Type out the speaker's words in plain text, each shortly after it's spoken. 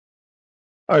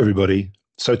Hi everybody.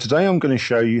 So today I'm going to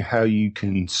show you how you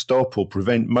can stop or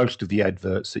prevent most of the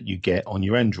adverts that you get on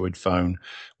your Android phone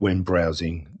when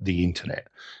browsing the internet.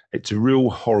 It's a real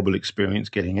horrible experience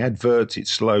getting adverts. It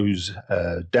slows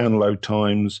download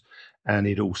times, and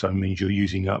it also means you're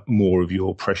using up more of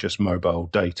your precious mobile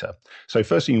data. So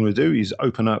first thing you want to do is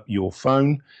open up your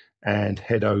phone and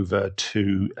head over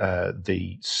to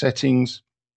the settings.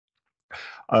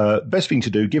 Best thing to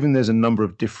do, given there's a number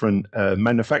of different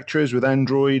manufacturers with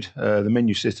Android, the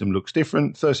menu system looks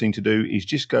different. First thing to do is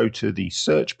just go to the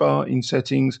search bar in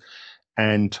settings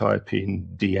and type in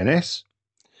DNS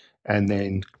and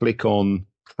then click on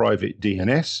private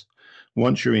DNS.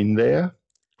 Once you're in there,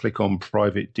 click on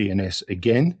private DNS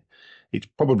again. It's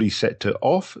probably set to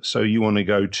off, so you want to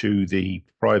go to the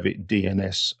private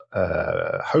DNS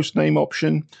hostname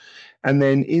option. And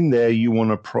then in there, you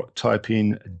want to type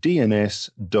in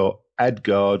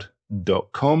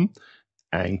dns.adguard.com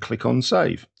and click on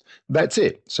save. That's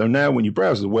it. So now when you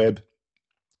browse the web,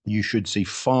 you should see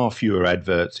far fewer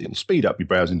adverts. It'll speed up your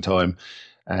browsing time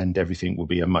and everything will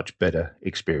be a much better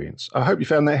experience. I hope you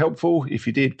found that helpful. If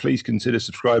you did, please consider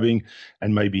subscribing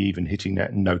and maybe even hitting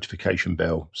that notification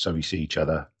bell so we see each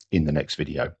other in the next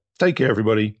video. Take care,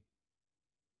 everybody.